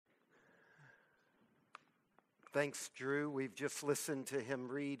Thanks, Drew. We've just listened to him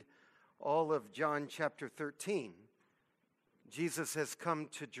read all of John chapter 13. Jesus has come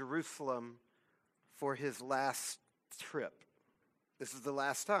to Jerusalem for his last trip. This is the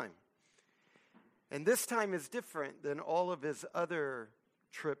last time. And this time is different than all of his other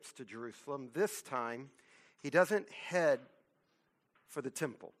trips to Jerusalem. This time, he doesn't head for the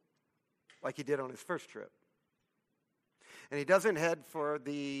temple like he did on his first trip. And he doesn't head for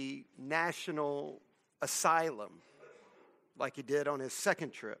the national asylum like he did on his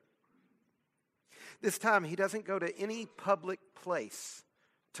second trip. This time, he doesn't go to any public place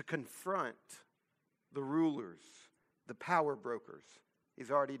to confront the rulers, the power brokers. He's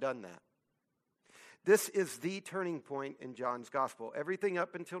already done that. This is the turning point in John's gospel. Everything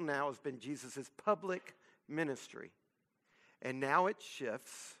up until now has been Jesus' public ministry. And now it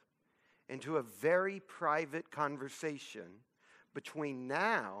shifts into a very private conversation between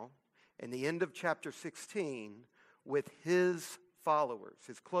now and the end of chapter 16 with his followers,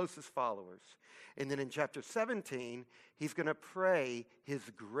 his closest followers. And then in chapter 17, he's going to pray his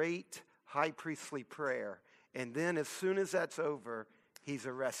great high priestly prayer. And then as soon as that's over, he's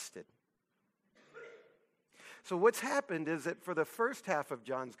arrested. So what's happened is that for the first half of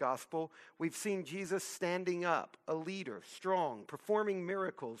John's gospel, we've seen Jesus standing up, a leader, strong, performing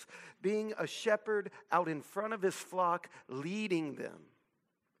miracles, being a shepherd out in front of his flock, leading them,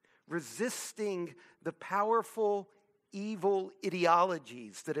 resisting the powerful, evil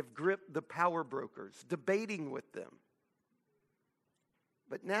ideologies that have gripped the power brokers, debating with them.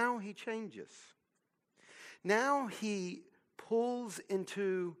 But now he changes. Now he pulls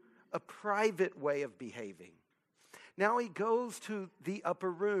into a private way of behaving. Now he goes to the upper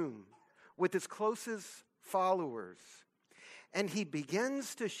room with his closest followers, and he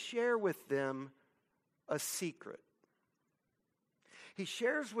begins to share with them a secret. He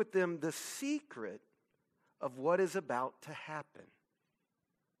shares with them the secret of what is about to happen.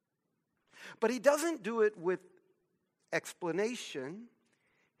 But he doesn't do it with explanation.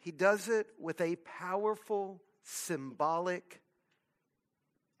 He does it with a powerful, symbolic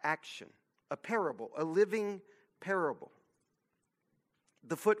action, a parable, a living parable.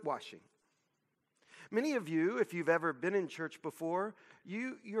 The foot washing. Many of you, if you've ever been in church before,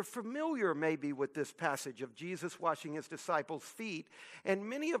 you're familiar maybe with this passage of Jesus washing his disciples' feet. And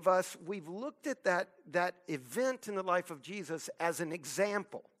many of us, we've looked at that event in the life of Jesus as an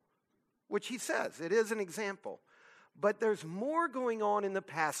example, which he says, it is an example. But there's more going on in the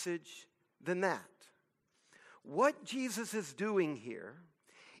passage than that. What Jesus is doing here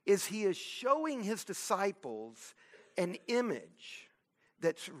is he is showing his disciples an image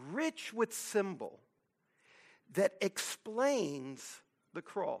that's rich with symbol that explains the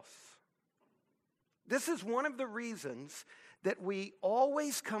cross. This is one of the reasons that we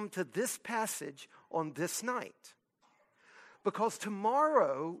always come to this passage on this night. Because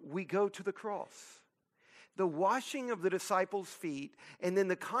tomorrow we go to the cross. The washing of the disciples' feet and then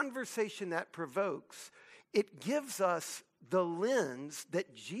the conversation that provokes, it gives us the lens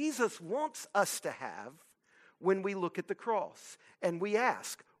that Jesus wants us to have when we look at the cross. And we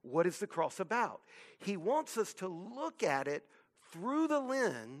ask, what is the cross about? He wants us to look at it through the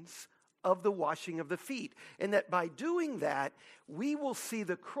lens of the washing of the feet. And that by doing that, we will see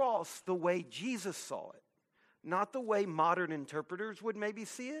the cross the way Jesus saw it. Not the way modern interpreters would maybe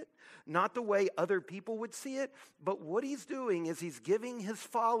see it, not the way other people would see it, but what he's doing is he's giving his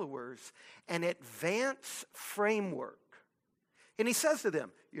followers an advanced framework. And he says to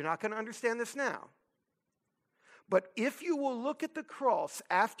them, you're not going to understand this now. But if you will look at the cross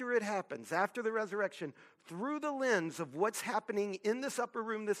after it happens, after the resurrection, through the lens of what's happening in this upper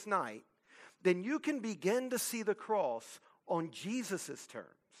room this night, then you can begin to see the cross on Jesus' terms.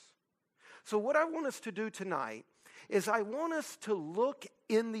 So what I want us to do tonight is I want us to look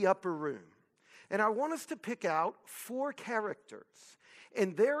in the upper room. And I want us to pick out 4 characters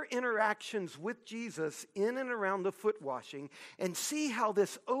and their interactions with Jesus in and around the foot washing and see how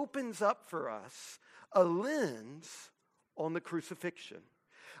this opens up for us a lens on the crucifixion.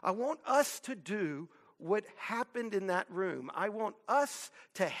 I want us to do what happened in that room. I want us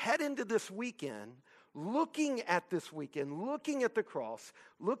to head into this weekend looking at the cross,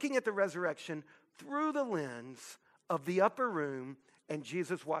 looking at the resurrection through the lens of the upper room and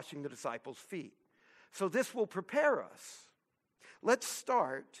Jesus washing the disciples' feet. So this will prepare us. Let's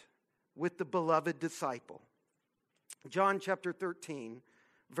start with the beloved disciple. John chapter 13,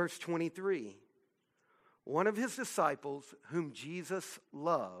 verse 23. One of his disciples, whom Jesus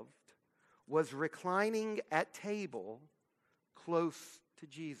loved, was reclining at table close to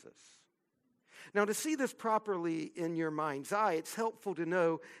Jesus. Now, to see this properly in your mind's eye, it's helpful to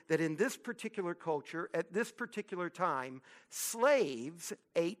know that in this particular culture, at this particular time, slaves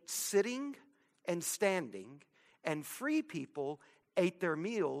ate sitting and standing, and free people ate their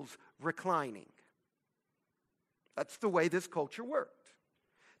meals reclining. That's the way this culture worked.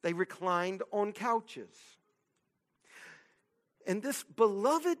 They reclined on couches. And this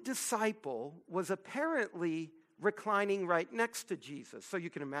beloved disciple was apparently reclining right next to Jesus. So you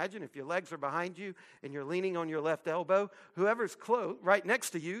can imagine if your legs are behind you and you're leaning on your left elbow, whoever's close, right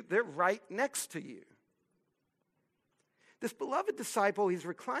next to you, they're right next to you. This beloved disciple, he's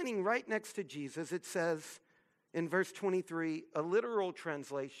reclining right next to Jesus. It says in verse 23, a literal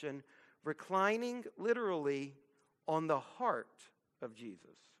translation, reclining literally on the heart of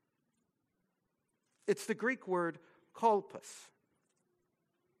Jesus. It's the Greek word kolpos,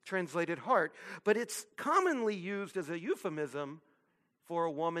 translated heart, but it's commonly used as a euphemism for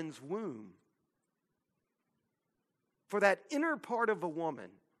a woman's womb. For that inner part of a woman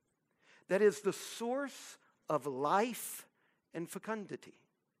that is the source of life and fecundity.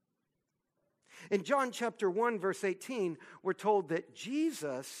 In John chapter 1, verse 18, we're told that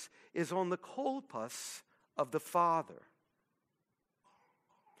Jesus is on the kolpos of the Father.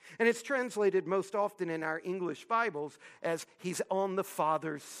 And it's translated most often in our English Bibles as he's on the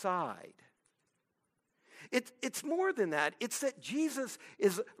Father's side. It's more than that. It's that Jesus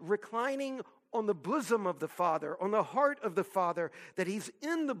is reclining on the bosom of the Father, on the heart of the Father, that he's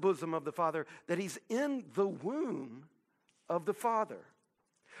in the bosom of the Father, that he's in the womb of the Father.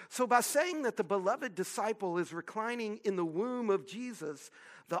 So by saying that the beloved disciple is reclining in the womb of Jesus,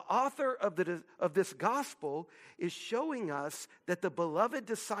 the author of this gospel is showing us that the beloved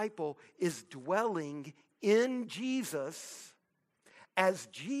disciple is dwelling in Jesus as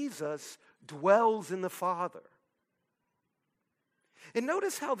Jesus dwells in the Father. And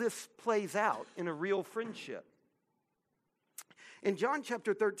notice how this plays out in a real friendship. In John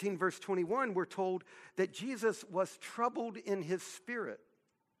chapter 13, verse 21, we're told that Jesus was troubled in his spirit.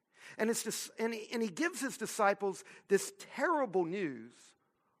 And he gives his disciples this terrible news: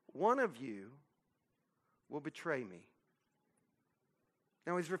 one of you will betray me.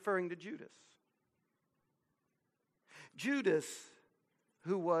 Now he's referring to Judas. Judas,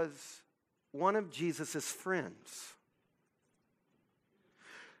 who was one of Jesus' friends.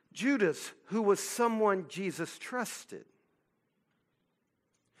 Judas, who was someone Jesus trusted.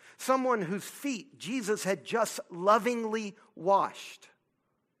 Someone whose feet Jesus had just lovingly washed.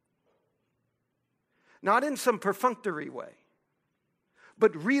 Not in some perfunctory way,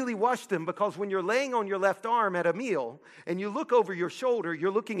 but really wash them, because when you're laying on your left arm at a meal and you look over your shoulder,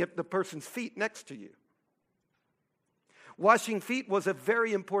 you're looking at the person's feet next to you. Washing feet was a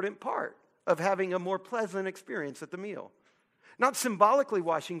very important part of having a more pleasant experience at the meal. Not symbolically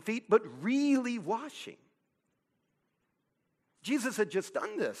washing feet, but really washing. Jesus had just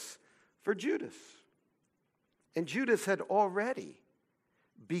done this for Judas. And Judas had already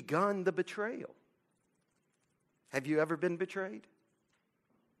begun the betrayal. Have you ever been betrayed?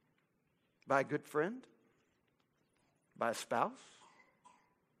 By a good friend? By a spouse?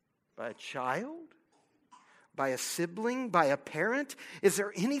 By a child? By a sibling? By a parent? Is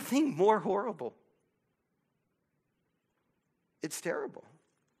there anything more horrible? It's terrible.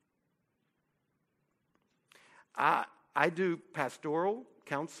 I do pastoral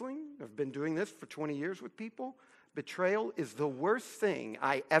counseling. I've been doing this for 20 years with people. Betrayal is the worst thing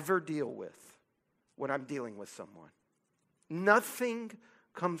I ever deal with when I'm dealing with someone. Nothing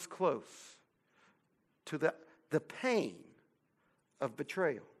comes close to the pain of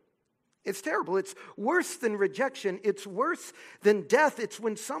betrayal. It's terrible. It's worse than rejection. It's worse than death. It's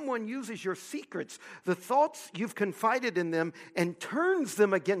when someone uses your secrets, the thoughts you've confided in them, and turns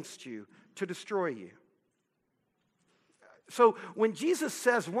them against you to destroy you. So when Jesus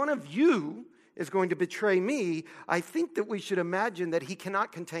says, one of you is going to betray me, I think that we should imagine that he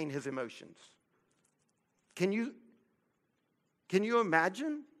cannot contain his emotions. Can you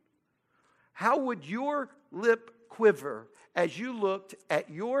imagine? How would your lip quiver as you looked at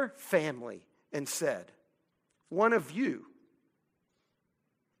your family and said, one of you?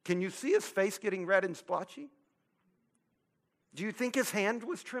 Can you see his face getting red and splotchy? Do you think his hand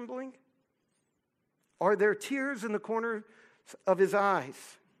was trembling? Are there tears in the corner of his eyes?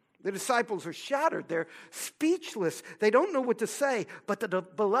 The disciples are shattered. They're speechless. They don't know what to say. But the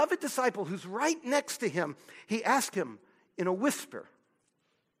beloved disciple who's right next to him, he asked him in a whisper.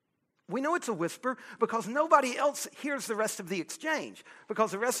 We know it's a whisper because nobody else hears the rest of the exchange.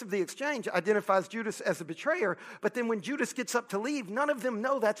 Because the rest of the exchange identifies Judas as a betrayer. But then when Judas gets up to leave, none of them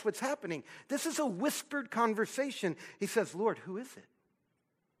know that's what's happening. This is a whispered conversation. He says, Lord, who is it?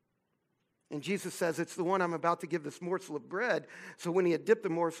 And Jesus says, it's the one I'm about to give this morsel of bread. So when he had dipped the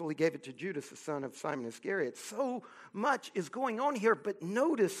morsel, he gave it to Judas, the son of Simon Iscariot. So much is going on here, but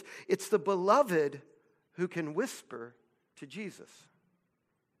notice it's the beloved who can whisper to Jesus.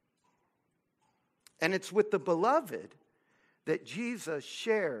 And it's with the beloved that Jesus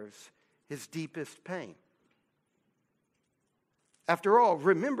shares his deepest pain. After all,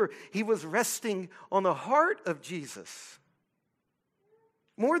 remember, he was resting on the heart of Jesus.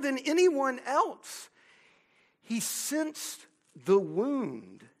 More than anyone else, he sensed the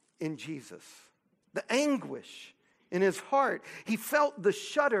wound in Jesus, the anguish in his heart. He felt the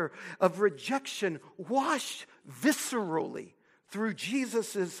shudder of rejection wash viscerally through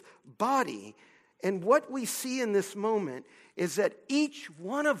Jesus' body. And what we see in this moment is that each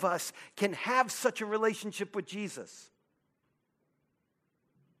one of us can have such a relationship with Jesus.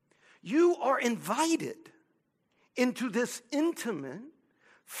 You are invited into this intimate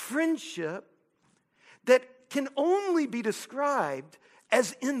friendship that can only be described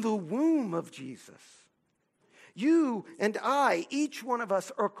as in the womb of Jesus. You and I, each one of us,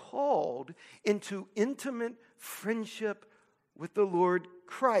 are called into intimate friendship with the Lord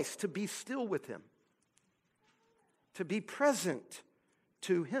Christ, to be still with him, to be present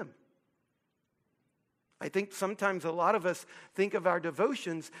to him. I think sometimes a lot of us think of our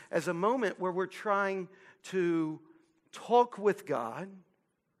devotions as a moment where we're trying to talk with God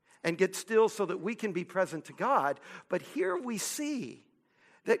and get still so that we can be present to God. But here we see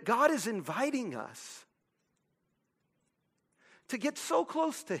that God is inviting us to get so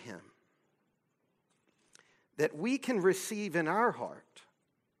close to him that we can receive in our heart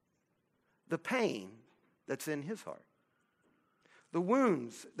the pain that's in his heart, the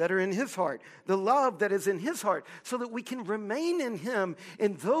wounds that are in his heart, the love that is in his heart, so that we can remain in him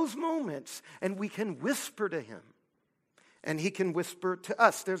in those moments and we can whisper to him. And he can whisper to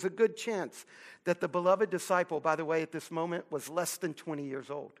us. There's a good chance that the beloved disciple, by the way, at this moment was less than 20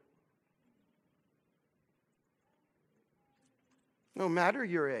 years old. No matter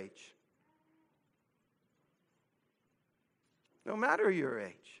your age. No matter your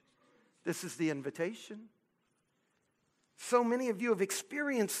age. This is the invitation. So many of you have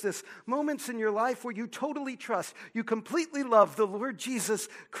experienced this, moments in your life where you totally trust, you completely love the Lord Jesus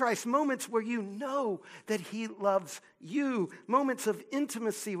Christ, moments where you know that he loves you, moments of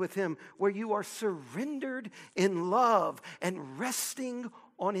intimacy with him where you are surrendered in love and resting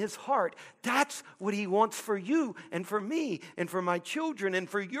on his heart. That's what he wants for you and for me and for my children and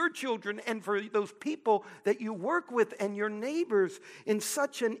for your children and for those people that you work with and your neighbors, in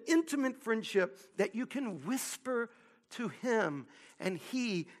such an intimate friendship that you can whisper to him and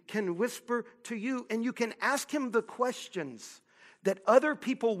he can whisper to you, and you can ask him the questions that other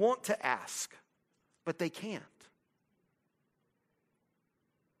people want to ask, but they can't.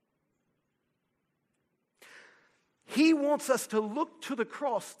 He wants us to look to the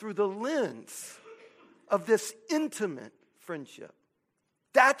cross through the lens of this intimate friendship.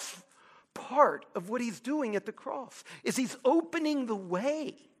 That's part of what he's doing at the cross, is he's opening the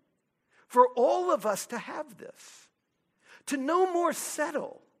way for all of us to have this. To no more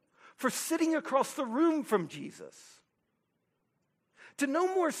settle for sitting across the room from Jesus. To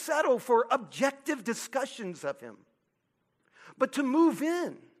no more settle for objective discussions of him. But to move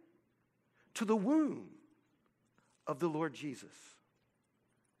in to the womb of the Lord Jesus.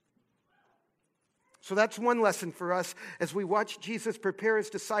 So that's one lesson for us as we watch Jesus prepare his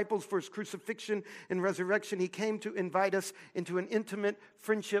disciples for his crucifixion and resurrection. He came to invite us into an intimate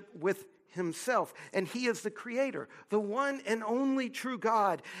friendship with himself. And he is the creator, the one and only true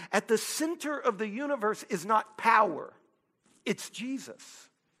God. At the center of the universe is not power. It's Jesus.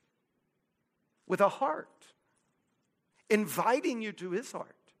 With a heart. Inviting you to his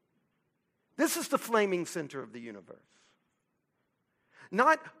heart. This is the flaming center of the universe.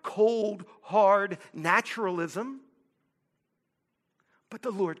 Not cold, hard naturalism, but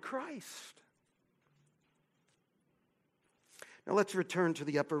the Lord Christ. Now let's return to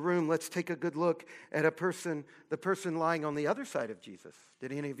the upper room. Let's take a good look at the person lying on the other side of Jesus.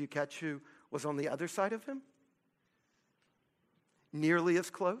 Did any of you catch who was on the other side of him? Nearly as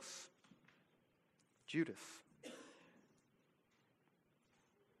close? Judas.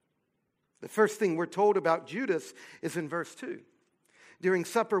 The first thing we're told about Judas is in verse 2. During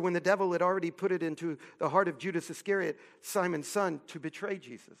supper, when the devil had already put it into the heart of Judas Iscariot, Simon's son, to betray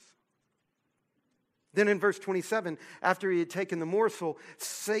Jesus. Then in verse 27, after he had taken the morsel,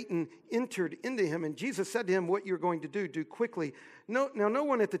 Satan entered into him, and Jesus said to him, "What you're going to do quickly." No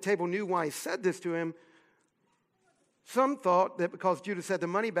one at the table knew why he said this to him, Some thought that because Judas had the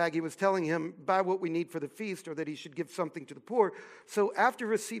money bag, he was telling him, buy what we need for the feast, or that he should give something to the poor. So after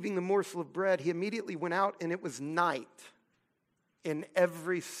receiving the morsel of bread, he immediately went out, and it was night in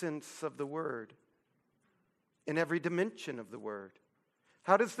every sense of the word, in every dimension of the word.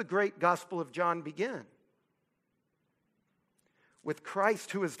 How does the great Gospel of John begin? With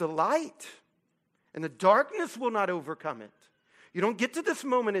Christ, who is the light, and the darkness will not overcome it. You don't get to this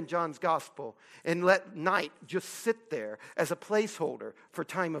moment in John's gospel and let night just sit there as a placeholder for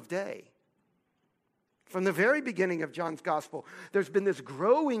time of day. From the very beginning of John's gospel, there's been this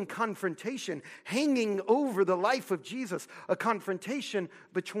growing confrontation hanging over the life of Jesus, a confrontation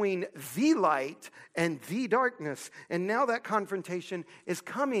between the light and the darkness. And now that confrontation is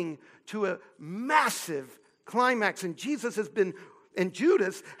coming to a massive climax, and Judas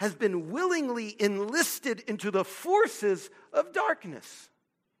has been willingly enlisted into the forces of darkness.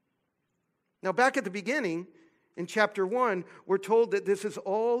 Now, back at the beginning, in chapter 1, we're told that this is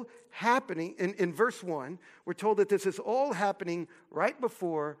all happening, in verse 1, we're told that this is all happening right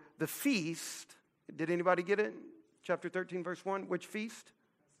before the feast. Did anybody get it? Chapter 13, verse 1, which feast?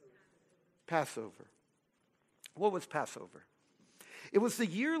 Passover. What was Passover? It was the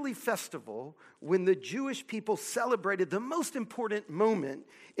yearly festival when the Jewish people celebrated the most important moment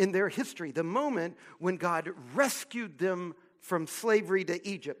in their history, the moment when God rescued them from slavery to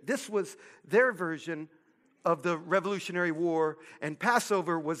Egypt. This was their version of the Revolutionary War, and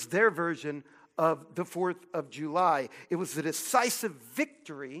Passover was their version of the 4th of July. It was the decisive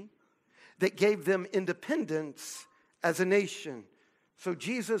victory that gave them independence as a nation. So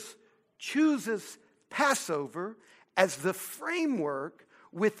Jesus chooses Passover as the framework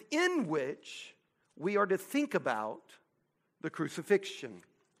within which we are to think about the crucifixion.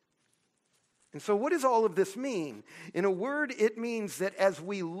 And so what does all of this mean? In a word, it means that as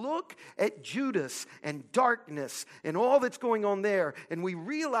we look at Judas and darkness and all that's going on there, and we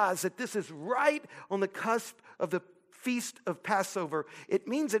realize that this is right on the cusp of the feast of Passover, it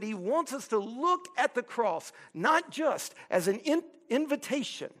means that he wants us to look at the cross not just as an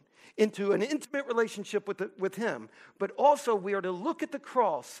invitation into an intimate relationship with him, but also we are to look at the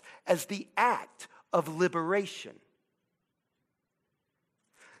cross as the act of liberation.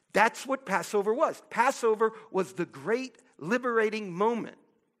 That's what Passover was. Passover was the great liberating moment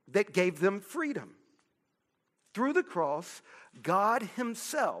that gave them freedom. Through the cross, God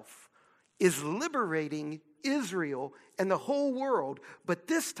himself is liberating Israel and the whole world, but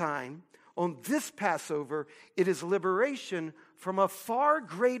this time, on this Passover, it is liberation from a far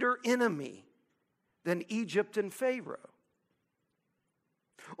greater enemy than Egypt and Pharaoh.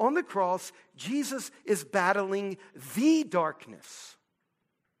 On the cross, Jesus is battling the darkness.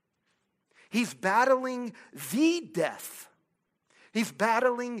 He's battling the death. He's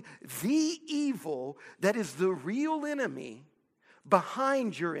battling the evil that is the real enemy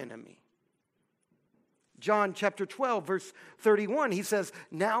behind your enemy. John chapter 12, verse 31, he says,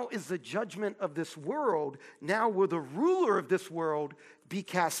 now is the judgment of this world. Now will the ruler of this world be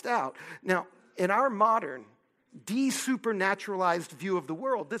cast out. Now, in our modern, de-supernaturalized view of the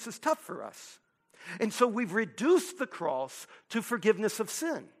world, this is tough for us. And so we've reduced the cross to forgiveness of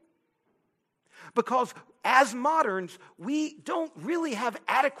sin. Because as moderns, we don't really have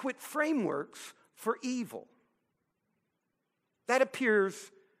adequate frameworks for evil. That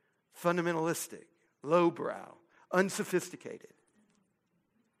appears fundamentalistic, lowbrow, unsophisticated.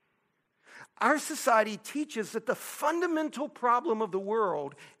 Our society teaches that the fundamental problem of the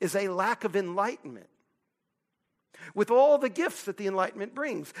world is a lack of enlightenment. With all the gifts that the Enlightenment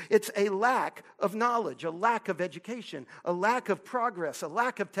brings, it's a lack of knowledge, a lack of education, a lack of progress, a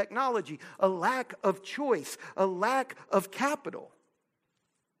lack of technology, a lack of choice, a lack of capital.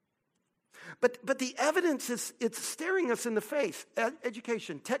 But the evidence it's staring us in the face.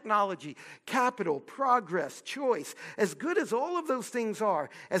 Education, technology, capital, progress, choice. As good as all of those things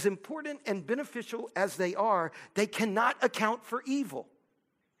are, as important and beneficial as they are, they cannot account for evil.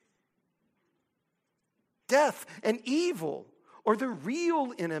 Death and evil are the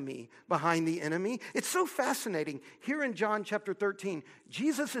real enemy behind the enemy. It's so fascinating. Here in John chapter 13,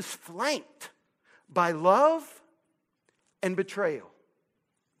 Jesus is flanked by love and betrayal.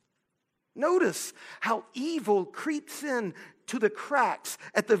 Notice how evil creeps in to the cracks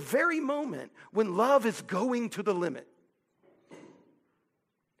at the very moment when love is going to the limit.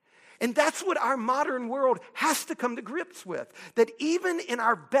 And that's what our modern world has to come to grips with. That even in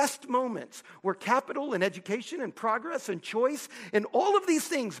our best moments, where capital and education and progress and choice and all of these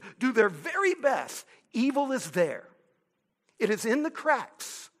things do their very best, evil is there. It is in the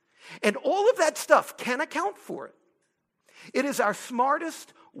cracks. And all of that stuff can account for it. It is our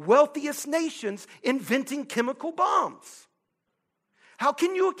smartest wealthiest nations inventing chemical bombs. How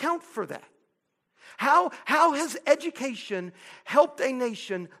can you account for that? How has education helped a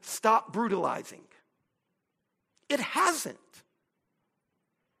nation stop brutalizing? It hasn't.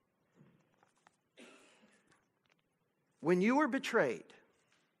 When you are betrayed,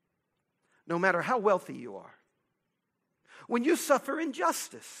 no matter how wealthy you are, when you suffer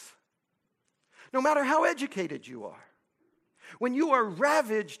injustice, no matter how educated you are, when you are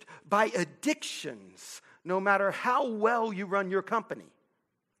ravaged by addictions, no matter how well you run your company,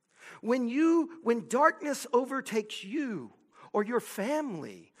 when darkness overtakes you or your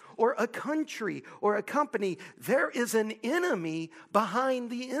family or a country or a company, there is an enemy behind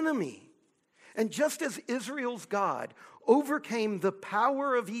the enemy. And just as Israel's God overcame the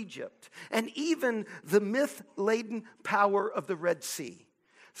power of Egypt and even the myth-laden power of the Red Sea,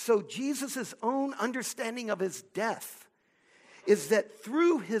 so Jesus' own understanding of his death is that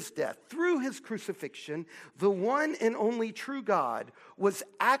through his death, through his crucifixion, the one and only true God was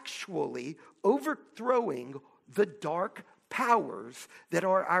actually overthrowing the dark powers that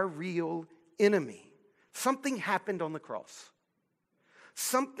are our real enemy. Something happened on the cross.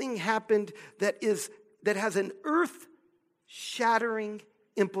 Something happened that has an earth-shattering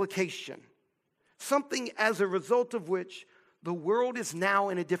implication. Something as a result of which the world is now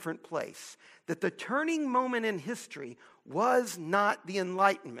in a different place. That the turning moment in history was not the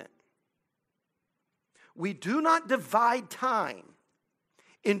Enlightenment. We do not divide time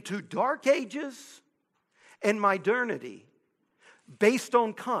into dark ages and modernity based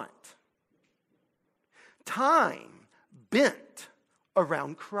on Kant. Time bent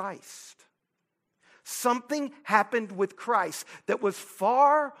around Christ. Something happened with Christ that was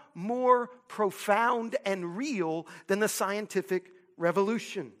far more profound and real than the scientific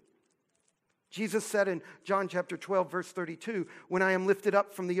revolution. Jesus said in John chapter 12, verse 32, "When I am lifted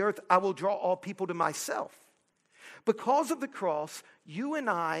up from the earth, I will draw all people to myself." Because of the cross, you and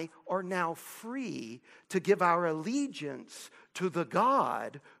I are now free to give our allegiance to the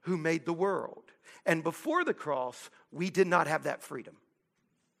God who made the world. And before the cross, we did not have that freedom.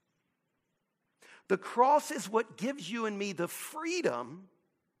 The cross is what gives you and me the freedom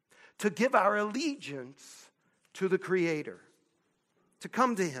to give our allegiance to the Creator, to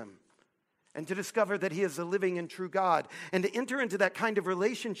come to Him, and to discover that He is the living and true God, and to enter into that kind of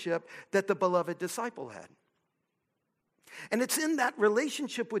relationship that the beloved disciple had. And it's in that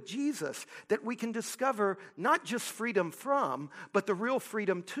relationship with Jesus that we can discover not just freedom from, but the real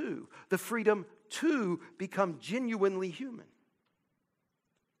freedom to, the freedom to become genuinely human.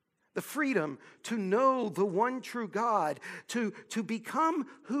 The freedom to know the one true God, to become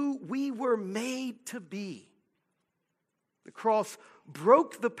who we were made to be. The cross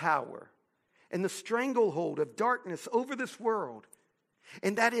broke the power and the stranglehold of darkness over this world,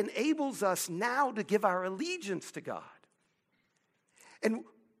 and that enables us now to give our allegiance to God. And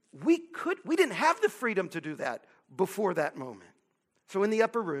we didn't have the freedom to do that before that moment. So in the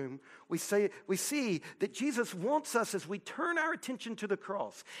upper room, we see that Jesus wants us, as we turn our attention to the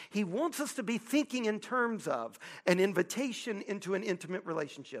cross, He wants us to be thinking in terms of an invitation into an intimate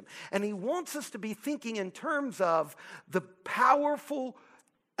relationship. And He wants us to be thinking in terms of the powerful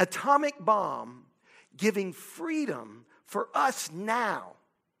atomic bomb giving freedom for us now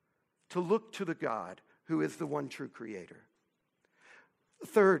to look to the God who is the one true Creator.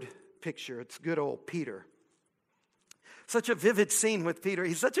 Third picture, it's good old Peter. Such a vivid scene with Peter.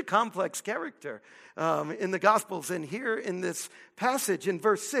 He's such a complex character in the Gospels. And here in this passage, in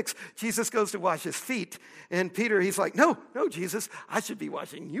verse 6, Jesus goes to wash his feet. And Peter, he's like, no, Jesus, I should be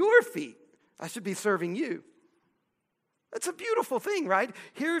washing your feet. I should be serving you. That's a beautiful thing, right?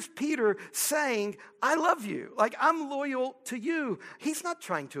 Here's Peter saying, I love you. Like, I'm loyal to you. He's not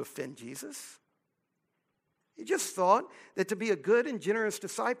trying to offend Jesus. He just thought that to be a good and generous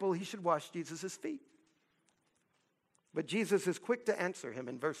disciple, he should wash Jesus' feet. But Jesus is quick to answer him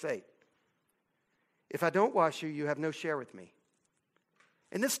in verse 8. If I don't wash you, you have no share with me.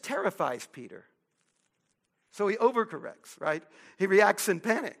 And this terrifies Peter. So he overcorrects, right? He reacts in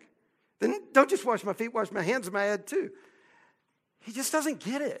panic. Then don't just wash my feet, wash my hands and my head too. He just doesn't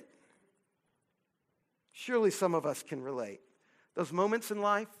get it. Surely some of us can relate. Those moments in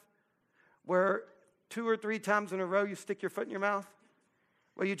life where 2 or 3 times in a row you stick your foot in your mouth,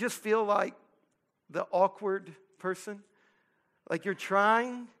 where you just feel like the awkward person, like you're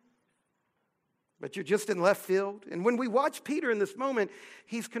trying, but you're just in left field. And when we watch Peter in this moment,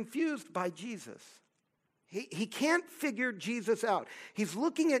 he's confused by Jesus. He can't figure Jesus out. He's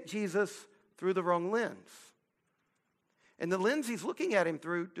looking at Jesus through the wrong lens. And the lens he's looking at him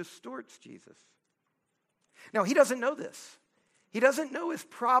through distorts Jesus. Now, he doesn't know this. He doesn't know his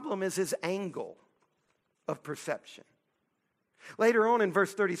problem is his angle of perception. Later on in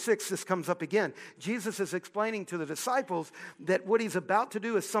verse 36, this comes up again. Jesus is explaining to the disciples that what he's about to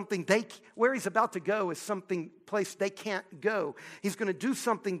do is something where he's about to go is something place they can't go. He's going to do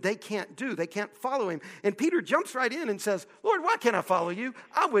something they can't do. They can't follow him. And Peter jumps right in and says, Lord, why can't I follow you?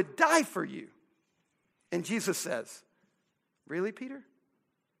 I would die for you. And Jesus says, really, Peter?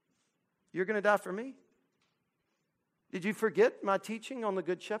 You're going to die for me? Did you forget my teaching on the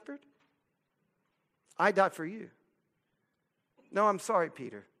Good Shepherd? I died for you. No, I'm sorry,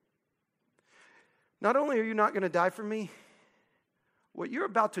 Peter. Not only are you not going to die for me, what you're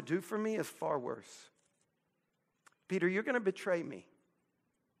about to do for me is far worse. Peter, you're going to betray me.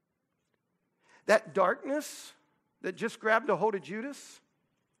 That darkness that just grabbed a hold of Judas,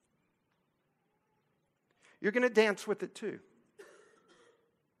 you're going to dance with it too.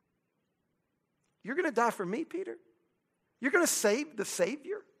 You're going to die for me, Peter? You're going to save the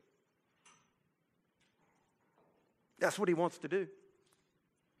Savior? That's what he wants to do.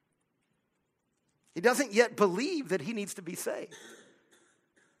 He doesn't yet believe that he needs to be saved.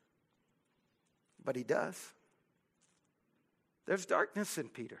 But he does. There's darkness in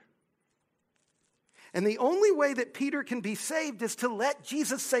Peter. And the only way that Peter can be saved is to let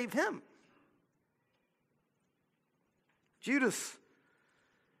Jesus save him. Judas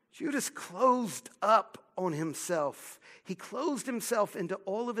closed up on himself. He closed himself into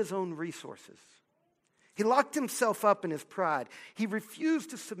all of his own resources. He locked himself up in his pride. He refused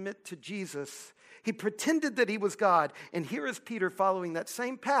to submit to Jesus. He pretended that he was God. And here is Peter following that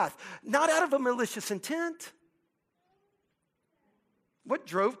same path, not out of a malicious intent. What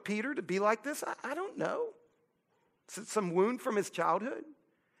drove Peter to be like this? I don't know. Is it some wound from his childhood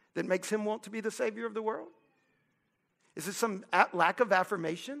that makes him want to be the Savior of the world? Is it some lack of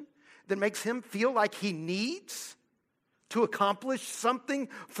affirmation that makes him feel like he needs to accomplish something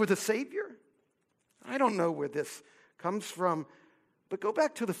for the Savior? I don't know where this comes from, but go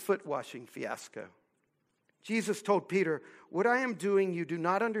back to the foot washing fiasco. Jesus told Peter, what I am doing you do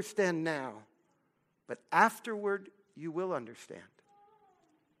not understand now, but afterward you will understand.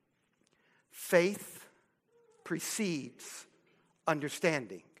 Faith precedes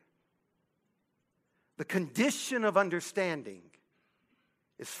understanding. The condition of understanding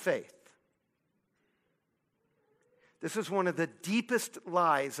is faith. This is one of the deepest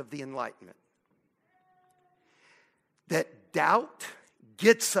lies of the Enlightenment. That doubt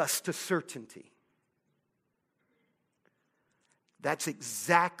gets us to certainty. That's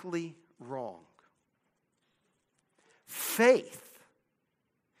exactly wrong. Faith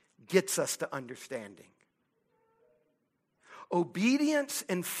gets us to understanding. Obedience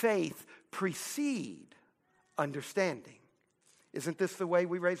and faith precede understanding. Isn't this the way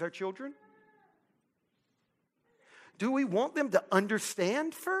we raise our children? Do we want them to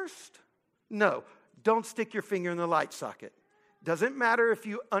understand first? No. Don't stick your finger in the light socket. Doesn't matter if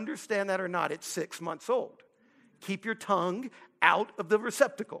you understand that or not. It's 6 months old. Keep your tongue out of the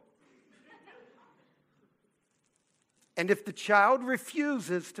receptacle. And if the child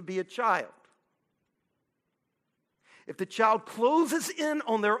refuses to be a child, if the child closes in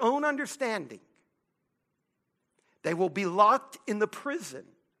on their own understanding, they will be locked in the prison.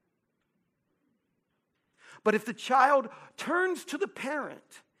 But if the child turns to the parent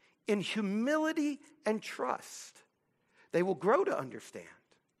in humility and trust, they will grow to understand.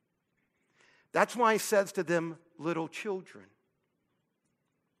 That's why he says to them, little children.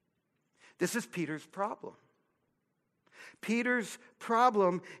 This is Peter's problem. Peter's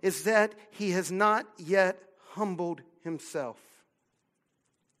problem is that he has not yet humbled himself.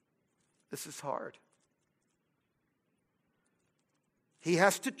 This is hard. He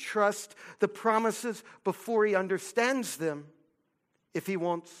has to trust the promises before he understands them if he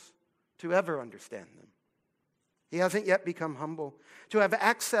wants to ever understand them. He hasn't yet become humble. To have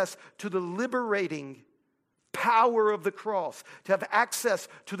access to the liberating power of the cross, to have access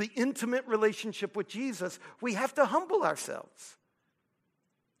to the intimate relationship with Jesus, we have to humble ourselves.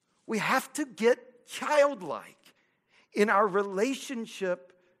 We have to get childlike in our relationship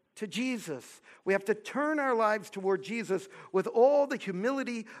to Jesus. We have to turn our lives toward Jesus with all the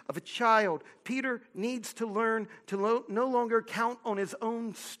humility of a child. Peter needs to learn to no longer count on his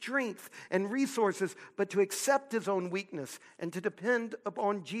own strength and resources, but to accept his own weakness and to depend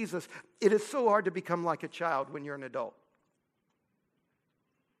upon Jesus. It is so hard to become like a child when you're an adult.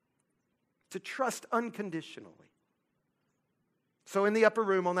 To trust unconditionally. So in the upper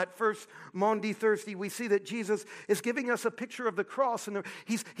room on that first Maundy Thursday, we see that Jesus is giving us a picture of the cross, and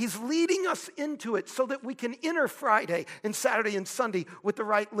he's leading us into it so that we can enter Friday and Saturday and Sunday with the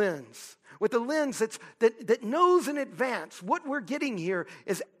right lens. With a lens that knows in advance what we're getting here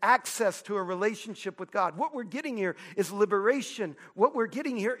is access to a relationship with God. What we're getting here is liberation. What we're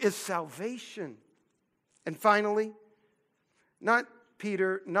getting here is salvation. And finally, not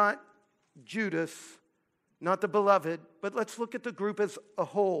Peter, not Judas, not the beloved, but let's look at the group as a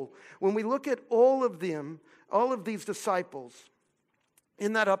whole. When we look at all of them, all of these disciples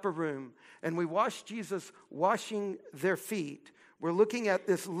in that upper room, and we watch Jesus washing their feet, we're looking at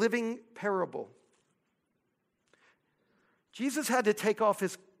this living parable. Jesus had to take off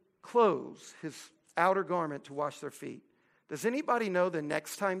his clothes, his outer garment, to wash their feet. Does anybody know the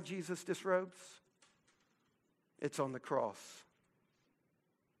next time Jesus disrobes? It's on the cross.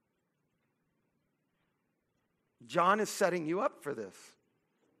 John is setting you up for this.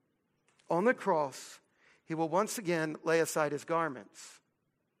 On the cross, he will once again lay aside his garments.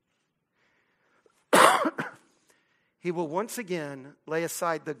 He will once again lay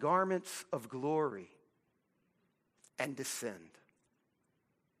aside the garments of glory and descend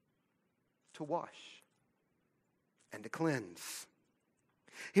to wash and to cleanse.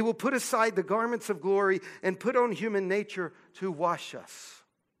 He will put aside the garments of glory and put on human nature to wash us.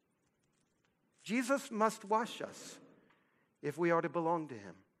 Jesus must wash us if we are to belong to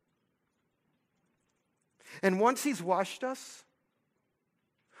him. And once he's washed us,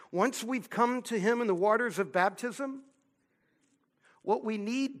 once we've come to him in the waters of baptism, what we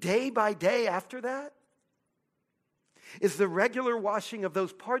need day by day after that is the regular washing of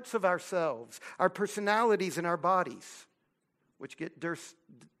those parts of ourselves, our personalities and our bodies, which get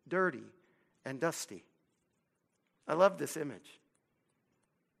dirty and dusty. I love this image.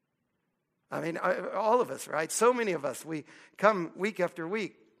 I mean, all of us, right? So many of us, we come week after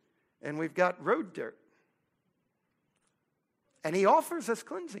week and we've got road dirt. And he offers us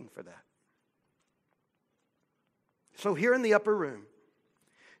cleansing for that. So here in the upper room,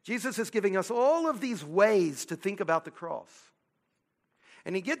 Jesus is giving us all of these ways to think about the cross.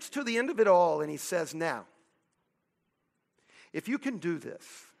 And he gets to the end of it all and he says, now, if you can do this,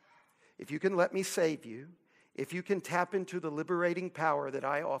 if you can let me save you, if you can tap into the liberating power that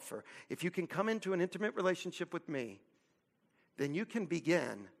I offer, if you can come into an intimate relationship with me, then you can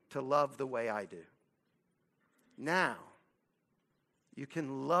begin to love the way I do. Now, you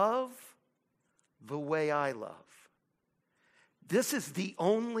can love the way I love. This is the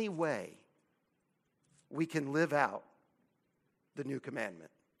only way we can live out the new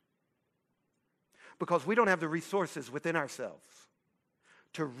commandment. Because we don't have the resources within ourselves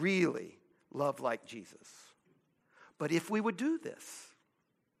to really love like Jesus. But if we would do this,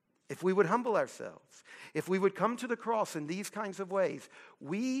 if we would humble ourselves, if we would come to the cross in these kinds of ways,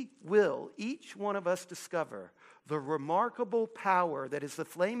 we will, each one of us, discover the remarkable power that is the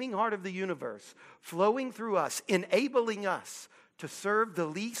flaming heart of the universe flowing through us, enabling us to serve the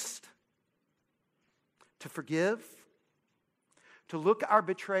least, to forgive, to look our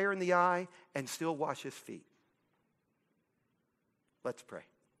betrayer in the eye and still wash his feet. Let's pray.